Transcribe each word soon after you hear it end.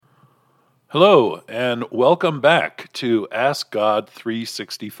Hello, and welcome back to Ask God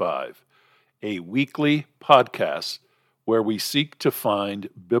 365, a weekly podcast where we seek to find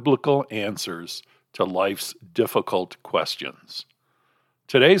biblical answers to life's difficult questions.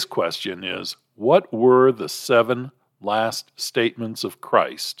 Today's question is, what were the 7 last statements of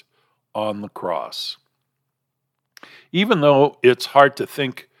Christ on the cross? Even though it's hard to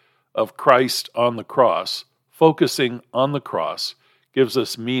think of Christ on the cross, focusing on the cross gives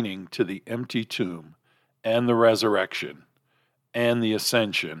us meaning to the empty tomb and the resurrection and the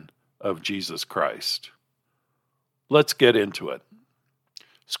ascension of Jesus Christ. Let's get into it.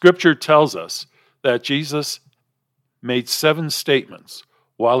 Scripture tells us that Jesus made 7 statements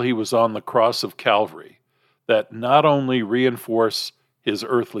while he was on the cross of Calvary that not only reinforce his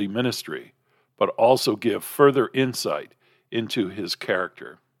earthly ministry, but also give further insight into his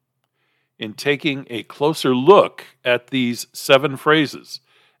character. In taking a closer look at these 7 phrases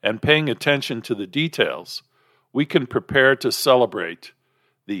and paying attention to the details, we can prepare to celebrate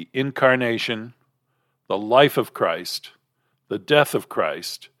the incarnation, the life of Christ, the death of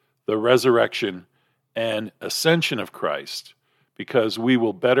Christ, the resurrection, and ascension of Christ, because we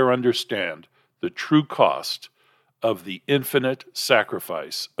will better understand the true cost of the infinite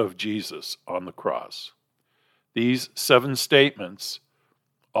sacrifice of Jesus on the cross. These 7 statements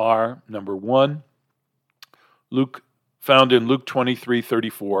are, number 1, found in Luke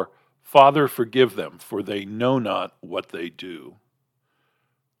 23:34, Father, forgive them, for they know not what they do.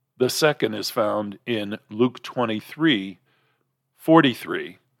 The second is found in Luke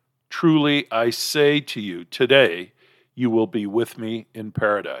 23:43, Truly I say to you, today you will be with me in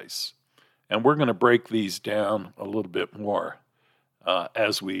paradise. And we're going to break these down a little bit more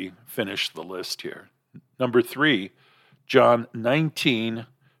as we finish the list here. Number 3, John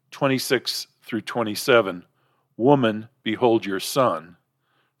 19:26 through 27, Woman, behold your son.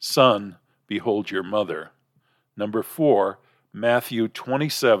 Son, behold your mother. Number 4, Matthew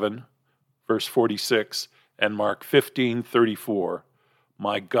 27, verse 46, and Mark 15:34,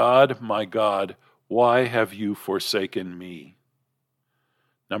 my God, why have you forsaken me?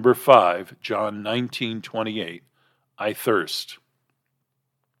 Number 5, John 19:28, I thirst.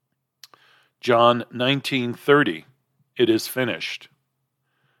 John 19:30, it is finished.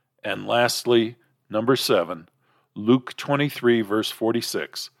 And lastly, number 7, Luke 23, verse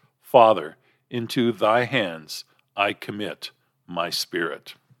 46, Father, into thy hands I commit my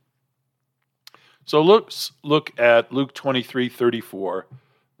spirit. So let's look at Luke 23:34,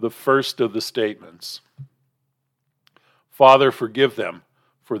 the first of the statements. Father, forgive them,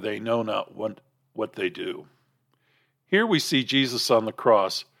 for they know not what they do. Here we see Jesus on the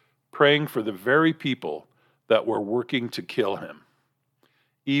cross praying for the very people that were working to kill him.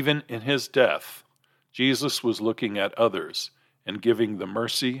 Even in his death, Jesus was looking at others and giving the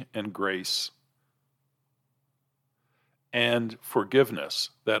mercy and grace and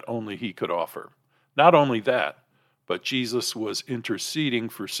forgiveness that only he could offer. Not only that, but Jesus was interceding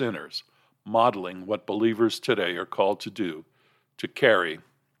for sinners, modeling what believers today are called to do to carry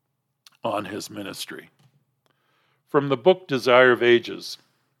on his ministry. From the book Desire of Ages,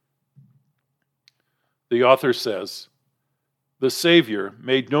 the author says, the Savior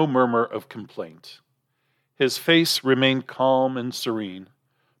made no murmur of complaint. His face remained calm and serene,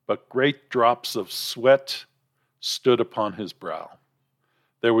 but great drops of sweat stood upon his brow.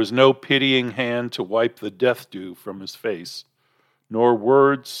 There was no pitying hand to wipe the death dew from his face, nor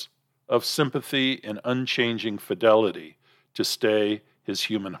words of sympathy and unchanging fidelity to stay his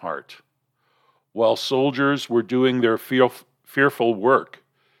human heart. While soldiers were doing their fearful work,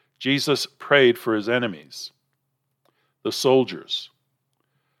 Jesus prayed for his enemies, the soldiers,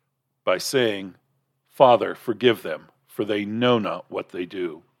 by saying, Father, forgive them, for they know not what they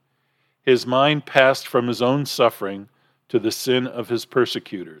do. His mind passed from his own suffering to the sin of his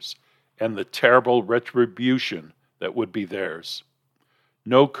persecutors and the terrible retribution that would be theirs.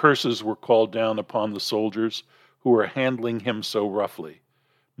 No curses were called down upon the soldiers who were handling him so roughly.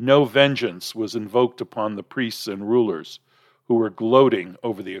 No vengeance was invoked upon the priests and rulers who were gloating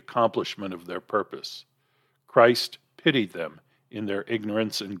over the accomplishment of their purpose. Christ pitied them in their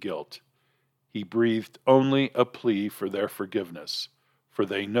ignorance and guilt. He breathed only a plea for their forgiveness, for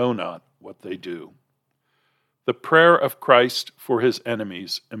they know not what they do. The prayer of Christ for his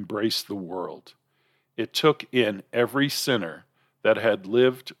enemies embraced the world. It took in every sinner that had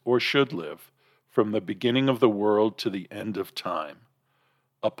lived or should live from the beginning of the world to the end of time.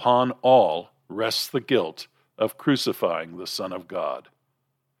 Upon all rests the guilt of crucifying the Son of God.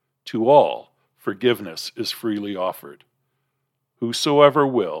 To all, forgiveness is freely offered. Whosoever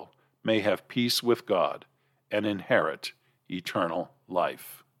will may have peace with God and inherit eternal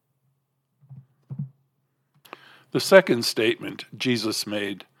life. The second statement Jesus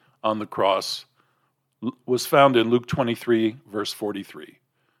made on the cross was found in Luke 23, verse 43.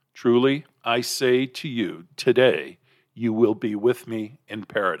 Truly, I say to you, today you will be with me in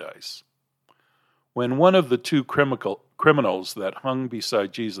paradise. When one of the two criminals that hung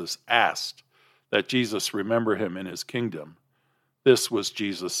beside Jesus asked that Jesus remember him in his kingdom, this was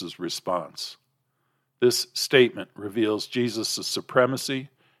Jesus' response. This statement reveals Jesus' supremacy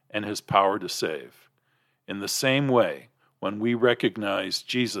and his power to save. In the same way, when we recognize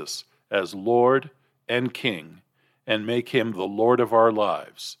Jesus as Lord and King and make him the Lord of our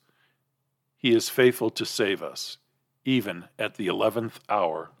lives, he is faithful to save us, even at the 11th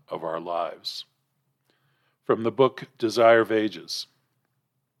hour of our lives. From the book Desire of Ages.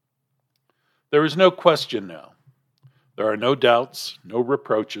 There is no question now. There are no doubts, no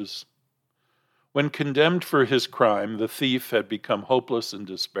reproaches. When condemned for his crime, the thief had become hopeless and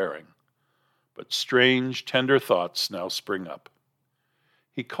despairing. But strange, tender thoughts now spring up.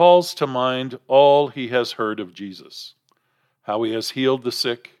 He calls to mind all he has heard of Jesus, how he has healed the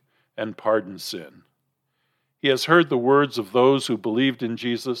sick and pardoned sin. He has heard the words of those who believed in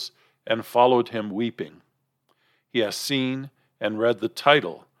Jesus and followed him weeping. He has seen and read the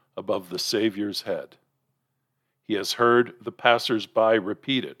title above the Savior's head. He has heard the passers-by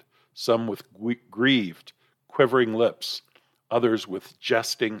repeat it, some with grieved, quivering lips, others with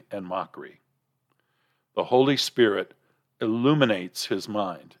jesting and mockery. The Holy Spirit illuminates his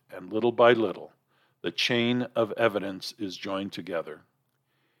mind, and little by little, the chain of evidence is joined together.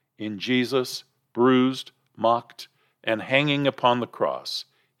 In Jesus, bruised, mocked, and hanging upon the cross,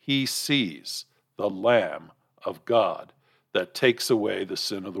 he sees the Lamb of God that takes away the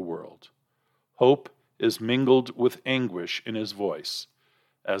sin of the world. Hope is mingled with anguish in his voice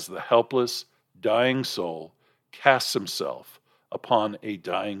as the helpless, dying soul casts himself upon a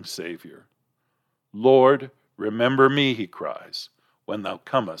dying Savior. Lord, remember me, he cries, when thou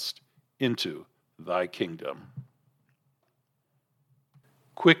comest into thy kingdom.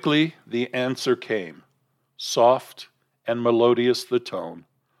 Quickly the answer came, soft and melodious the tone,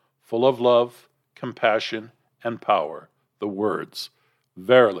 full of love, compassion, and power, the words,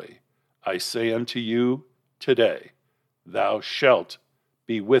 Verily, I say unto you, today, thou shalt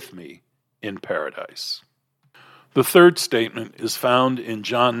be with me in paradise. The third statement is found in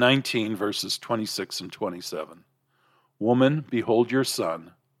John 19, verses 26 and 27. Woman, behold your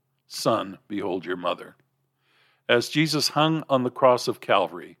son. Son, behold your mother. As Jesus hung on the cross of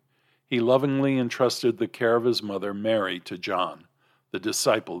Calvary, he lovingly entrusted the care of his mother Mary to John, the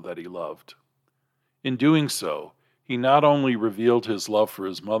disciple that he loved. In doing so, he not only revealed his love for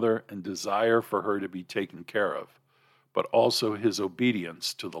his mother and desire for her to be taken care of, but also his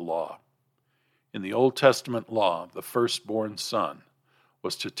obedience to the law. In the Old Testament law, the firstborn son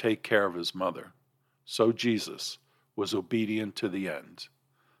was to take care of his mother. So Jesus was obedient to the end.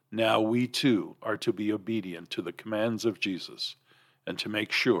 Now we too are to be obedient to the commands of Jesus and to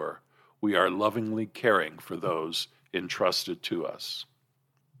make sure we are lovingly caring for those entrusted to us.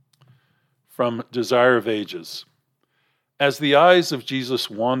 From Desire of Ages. As the eyes of Jesus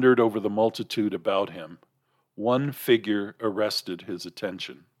wandered over the multitude about him, one figure arrested his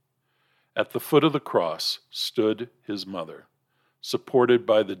attention. At the foot of the cross stood his mother, supported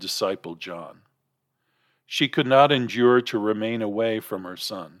by the disciple John. She could not endure to remain away from her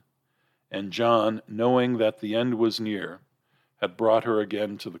son, and John, knowing that the end was near, had brought her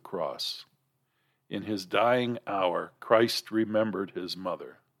again to the cross. In his dying hour, Christ remembered his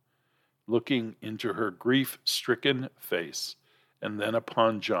mother. Looking into her grief-stricken face, and then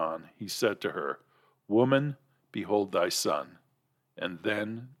upon John, he said to her, Woman, behold thy son. And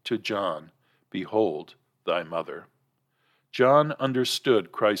then to John, Behold thy mother. John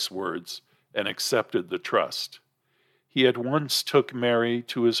understood Christ's words and accepted the trust. He at once took Mary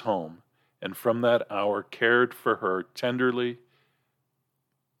to his home, and from that hour cared for her tenderly,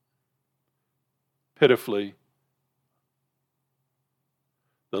 pitifully.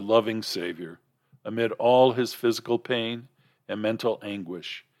 The loving Savior, amid all his physical pain and mental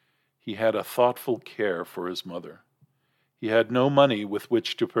anguish, he had a thoughtful care for his mother. He had no money with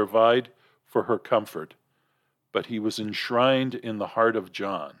which to provide for her comfort, but he was enshrined in the heart of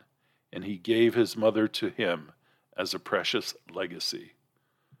John, and he gave his mother to him as a precious legacy.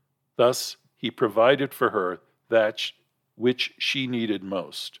 Thus, he provided for her that which she needed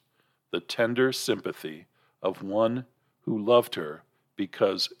most, the tender sympathy of one who loved her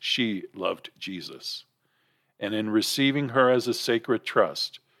because she loved Jesus. And in receiving her as a sacred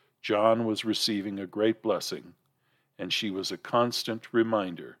trust, John was receiving a great blessing, and she was a constant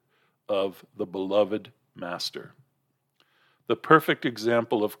reminder of the beloved Master. The perfect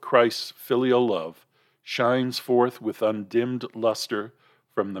example of Christ's filial love shines forth with undimmed luster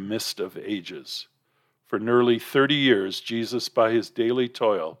from the mist of ages. For nearly 30 years, Jesus, by his daily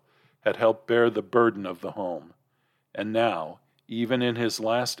toil, had helped bear the burden of the home. And now, even in his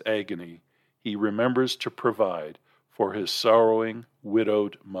last agony, he remembers to provide for his sorrowing,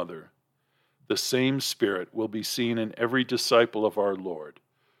 widowed mother. The same spirit will be seen in every disciple of our Lord.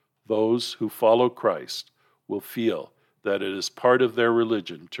 Those who follow Christ will feel that it is part of their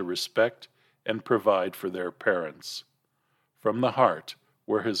religion to respect and provide for their parents. From the heart,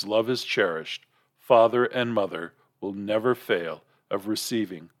 where his love is cherished, father and mother will never fail of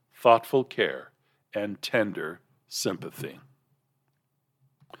receiving thoughtful care and tender sympathy.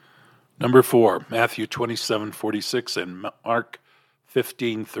 Number 4, Matthew 27:46 and Mark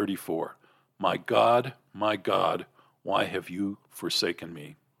 15:34. My God, why have you forsaken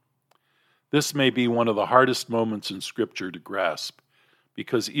me? This may be one of the hardest moments in Scripture to grasp,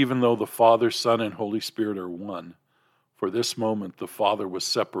 because even though the Father, Son, and Holy Spirit are one, for this moment the Father was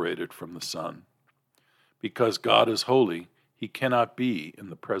separated from the Son. Because God is holy, he cannot be in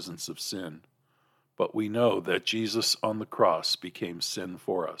the presence of sin. But we know that Jesus on the cross became sin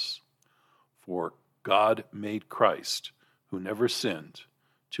for us. For God made Christ, who never sinned,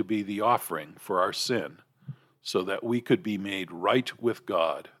 to be the offering for our sin, so that we could be made right with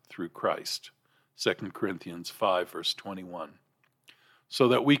God through Christ. 2 Corinthians 5, verse 21. So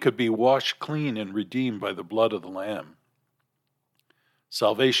that we could be washed clean and redeemed by the blood of the Lamb.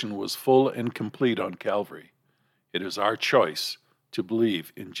 Salvation was full and complete on Calvary. It is our choice to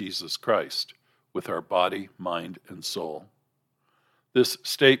believe in Jesus Christ with our body, mind, and soul. This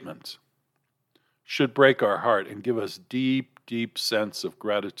statement should break our heart and give us deep, deep sense of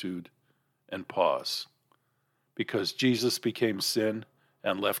gratitude and pause. Because Jesus became sin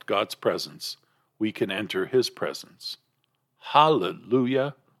and left God's presence, we can enter his presence.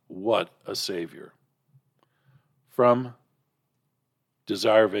 Hallelujah! What a Savior. From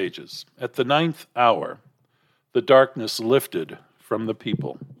Desire of Ages. At the 9th hour, the darkness lifted from the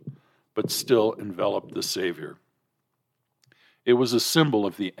people, but still enveloped the Savior. It was a symbol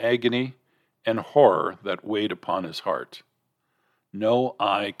of the agony and horror that weighed upon his heart. No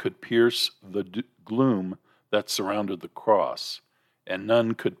eye could pierce the gloom that surrounded the cross, and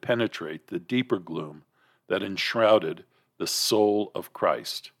none could penetrate the deeper gloom that enshrouded the soul of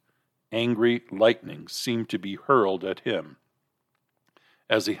Christ. Angry lightning seemed to be hurled at him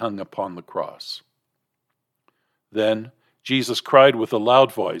as he hung upon the cross. Then Jesus cried with a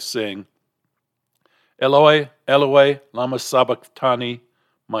loud voice, saying, Eloi, Eloi, lama sabachthani,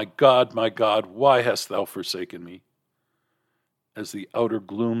 my God, why hast thou forsaken me? As the outer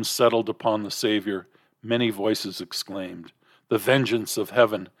gloom settled upon the Savior, many voices exclaimed, The vengeance of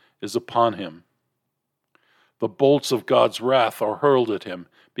heaven is upon him. The bolts of God's wrath are hurled at him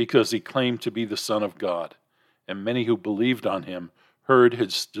because he claimed to be the Son of God, and many who believed on him heard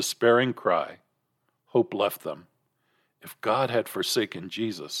his despairing cry. Hope left them. If God had forsaken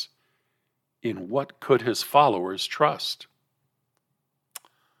Jesus, in what could his followers trust?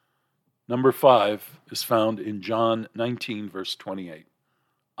 Number 5 is found in John 19, verse 28.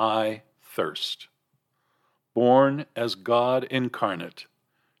 I thirst. Born as God incarnate,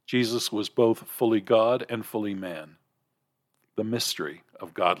 Jesus was both fully God and fully man. The mystery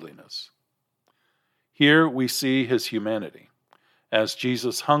of godliness. Here we see his humanity. As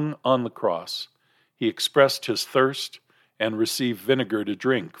Jesus hung on the cross, he expressed his thirst and received vinegar to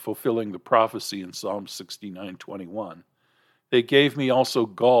drink, fulfilling the prophecy in Psalm 69:21. They gave me also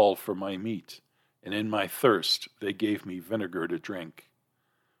gall for my meat, and in my thirst they gave me vinegar to drink.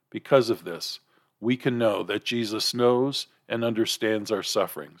 Because of this, we can know that Jesus knows and understands our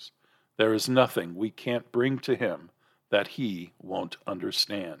sufferings. There is nothing we can't bring to him that he won't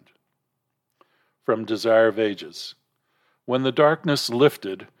understand. From Desire of Ages. When the darkness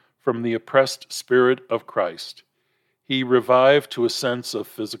lifted from the oppressed spirit of Christ, he revived to a sense of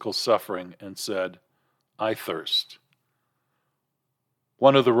physical suffering and said, I thirst.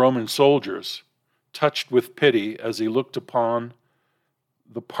 One of the Roman soldiers, touched with pity as he looked upon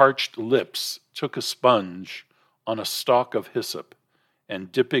the parched lips, took a sponge on a stalk of hyssop,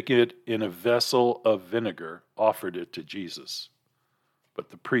 and dipping it in a vessel of vinegar, offered it to Jesus.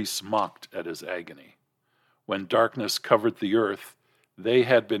 But the priests mocked at his agony. When darkness covered the earth, they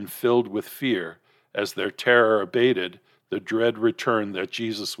had been filled with fear. As their terror abated, the dread returned that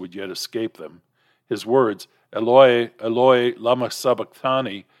Jesus would yet escape them. His words, Eloi, Eloi, lama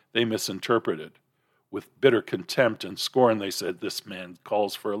sabachthani, they misinterpreted. With bitter contempt and scorn, they said, This man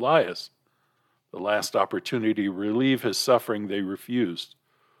calls for Elias. The last opportunity to relieve his suffering they refused.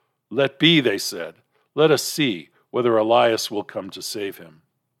 Let be, they said. Let us see whether Elias will come to save him.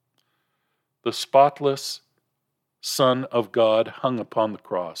 The spotless Son of God hung upon the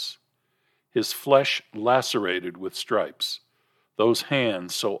cross, his flesh lacerated with stripes, those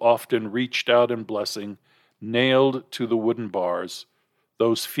hands so often reached out in blessing, nailed to the wooden bars,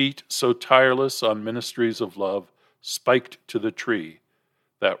 those feet so tireless on ministries of love, spiked to the tree,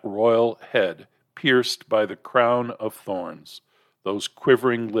 that royal head pierced by the crown of thorns, those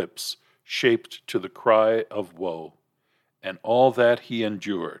quivering lips shaped to the cry of woe, and all that he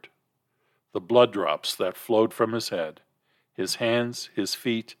endured, the blood drops that flowed from his head, his hands, his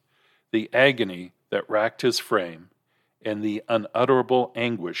feet, the agony that racked his frame, and the unutterable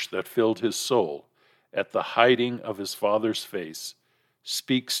anguish that filled his soul at the hiding of his Father's face,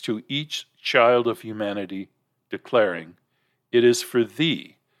 speaks to each child of humanity, declaring, "It is for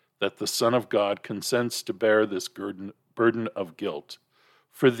thee that the Son of God consents to bear this burden of guilt.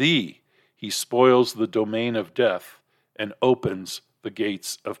 For thee he spoils the domain of death and opens the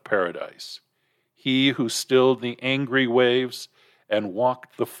gates of paradise. He who stilled the angry waves and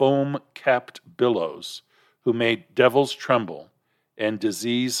walked the foam-capped billows, who made devils tremble and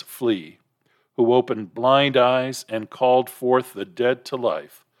disease flee, who opened blind eyes and called forth the dead to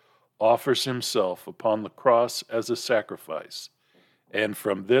life, offers himself upon the cross as a sacrifice, and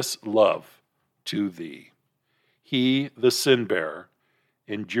from this love to thee. He, the sin-bearer,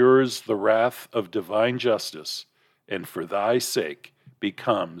 endures the wrath of divine justice, and for thy sake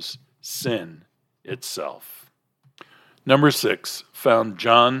becomes sin itself." Number 6, found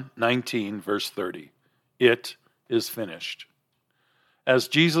John 19, verse 30. It is finished. As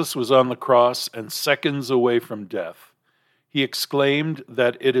Jesus was on the cross and seconds away from death, he exclaimed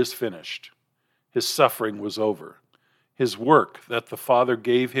that it is finished. His suffering was over. His work that the Father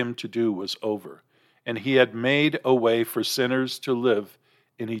gave him to do was over, and he had made a way for sinners to live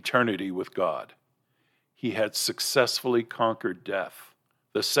in eternity with God. He had successfully conquered death,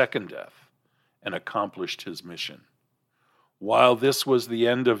 the second death, and accomplished his mission. While this was the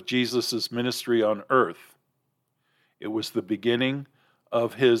end of Jesus' ministry on earth, it was the beginning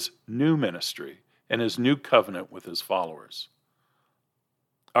of his new ministry and his new covenant with his followers.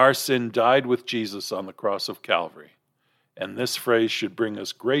 Our sin died with Jesus on the cross of Calvary, and this phrase should bring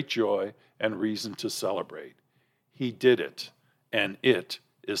us great joy and reason to celebrate. He did it, and it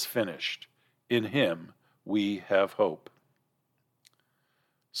is finished. In him we have hope.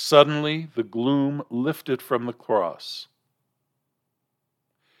 Suddenly the gloom lifted from the cross.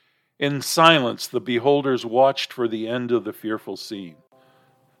 In silence the beholders watched for the end of the fearful scene.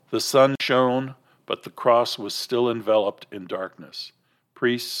 The sun shone, but the cross was still enveloped in darkness.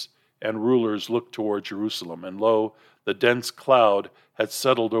 Priests and rulers looked toward Jerusalem, and lo, the dense cloud had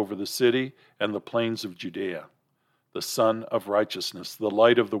settled over the city and the plains of Judea. The Sun of Righteousness, the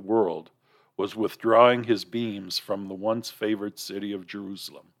light of the world, was withdrawing his beams from the once favored city of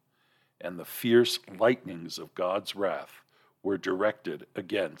Jerusalem, and the fierce lightnings of God's wrath were directed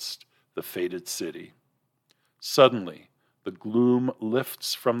against the fated city. Suddenly, the gloom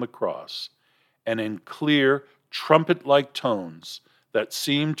lifts from the cross, and in clear, trumpet-like tones that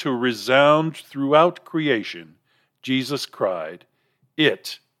seemed to resound throughout creation, Jesus cried,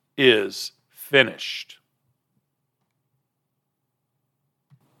 "It is finished."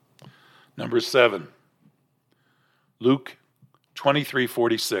 Number 7, Luke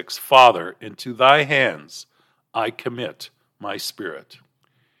 23:46, "Father, into thy hands I commit my spirit."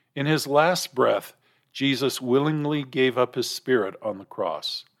 In his last breath, Jesus willingly gave up his spirit on the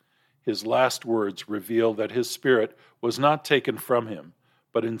cross. His last words reveal that his spirit was not taken from him,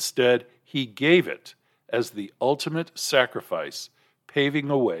 but instead he gave it as the ultimate sacrifice, paving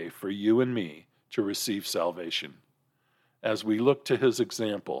a way for you and me to receive salvation. As we look to his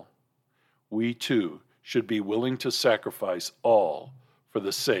example, we too should be willing to sacrifice all for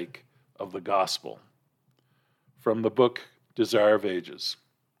the sake of the gospel. From the book Desire of Ages.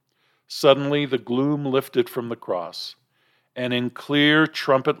 Suddenly the gloom lifted from the cross, and in clear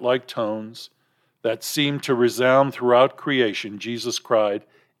trumpet-like tones that seemed to resound throughout creation, Jesus cried,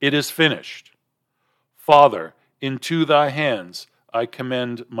 "It is finished. Father, into thy hands I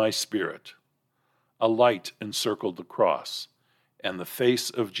commend my spirit." A light encircled the cross, and the face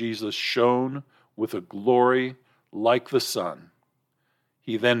of Jesus shone with a glory like the sun.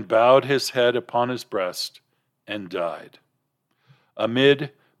 He then bowed his head upon his breast and died.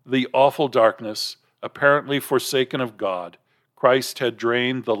 Amid the awful darkness, apparently forsaken of God, Christ had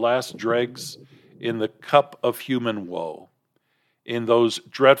drained the last dregs in the cup of human woe. In those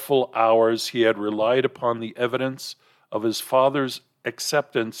dreadful hours, he had relied upon the evidence of his Father's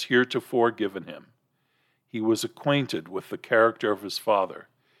acceptance heretofore given him. He was acquainted with the character of his Father.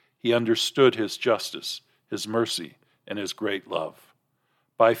 He understood his justice, his mercy, and his great love.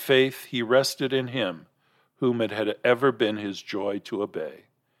 By faith he rested in him whom it had ever been his joy to obey.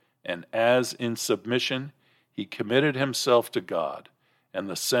 And as in submission he committed himself to God, and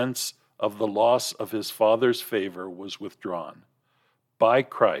the sense of the loss of his Father's favor was withdrawn. By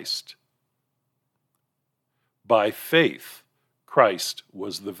faith, Christ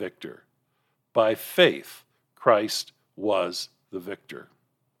was the victor. By faith, Christ was the victor.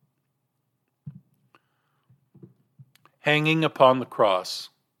 Hanging upon the cross,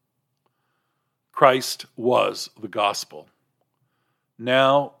 Christ was the gospel.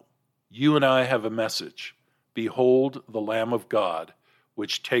 Now you and I have a message. Behold the Lamb of God,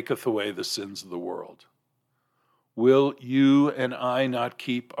 which taketh away the sins of the world. Will you and I not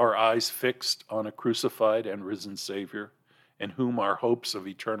keep our eyes fixed on a crucified and risen Savior, in whom our hopes of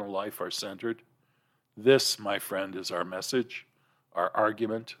eternal life are centered? This, my friend, is our message, our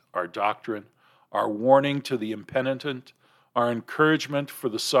argument, our doctrine, our warning to the impenitent, our encouragement for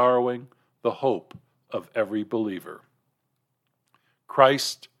the sorrowing, the hope of every believer.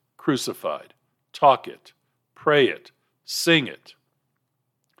 Christ crucified. Talk it, pray it, sing it,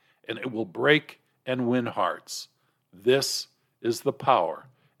 and it will break and win hearts. This is the power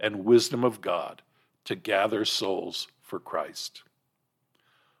and wisdom of God to gather souls for Christ.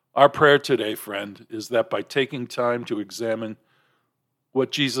 Our prayer today, friend, is that by taking time to examine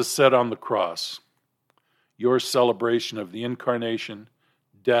what Jesus said on the cross, your celebration of the incarnation,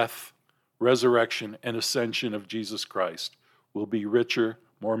 death, resurrection, and ascension of Jesus Christ will be richer,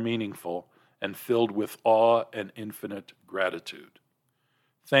 more meaningful, and filled with awe and infinite gratitude.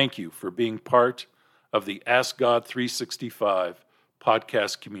 Thank you for being part of the Ask God 365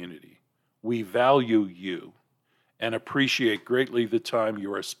 podcast community. We value you and appreciate greatly the time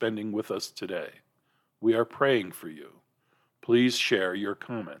you are spending with us today. We are praying for you. Please share your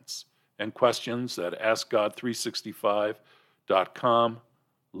comments and questions at AskGod365.com.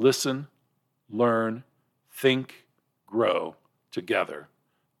 Listen, learn, think, grow together.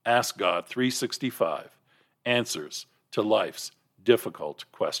 Ask God 365, answers to life's difficult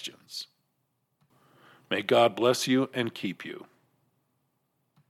questions. May God bless you and keep you.